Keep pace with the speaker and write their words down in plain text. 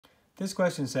This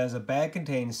question says a bag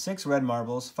contains 6 red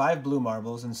marbles, 5 blue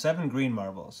marbles, and 7 green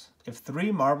marbles. If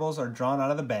 3 marbles are drawn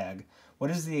out of the bag, what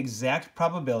is the exact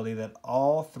probability that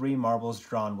all 3 marbles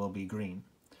drawn will be green?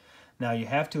 Now you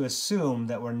have to assume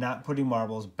that we're not putting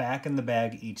marbles back in the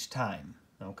bag each time,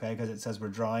 okay? Because it says we're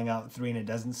drawing out 3 and it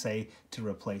doesn't say to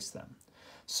replace them.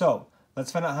 So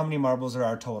let's find out how many marbles are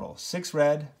our total. 6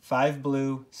 red, 5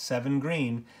 blue, 7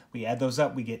 green. We add those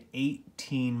up, we get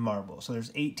 18 marbles. So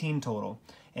there's 18 total,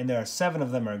 and there are 7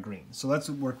 of them are green. So let's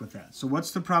work with that. So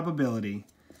what's the probability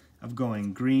of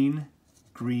going green,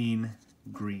 green,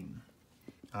 green?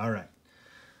 All right.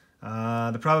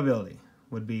 The probability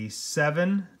would be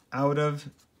 7 out of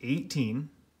 18.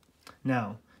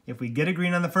 Now, if we get a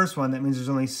green on the first one, that means there's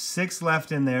only 6 left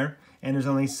in there, and there's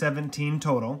only 17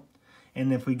 total.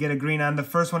 And if we get a green on the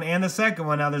first one and the second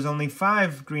one, now there's only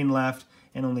 5 green left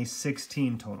and only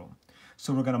 16 total.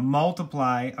 So we're going to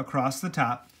multiply across the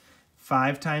top.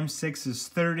 5 times 6 is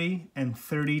 30, and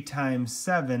 30 times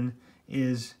 7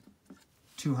 is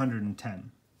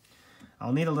 210.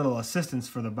 I'll need a little assistance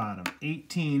for the bottom.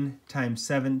 18 times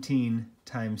 17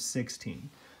 times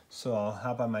 16. So I'll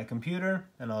hop on my computer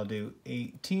and I'll do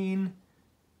 18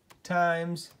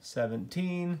 times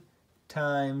 17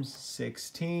 times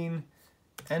 16.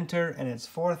 Enter, and it's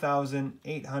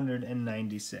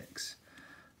 4,896.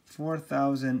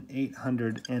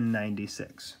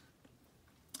 4,896.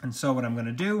 And so what I'm going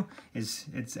to do is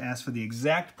it's asked for the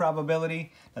exact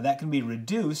probability. Now that can be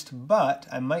reduced, but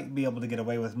I might be able to get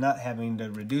away with not having to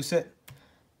reduce it.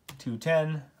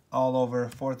 210 all over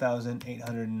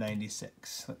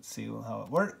 4,896. Let's see how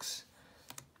it works.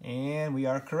 And we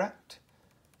are correct.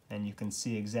 And you can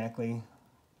see exactly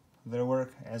their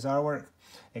work as our work.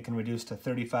 It can reduce to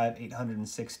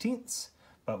 35/816ths,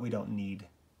 but we don't need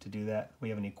to do that. We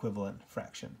have an equivalent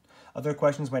fraction. Other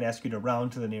questions might ask you to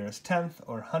round to the nearest tenth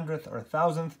or hundredth or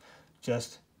thousandth.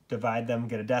 Just divide them,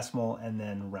 get a decimal, and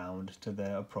then round to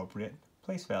the appropriate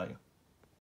place value.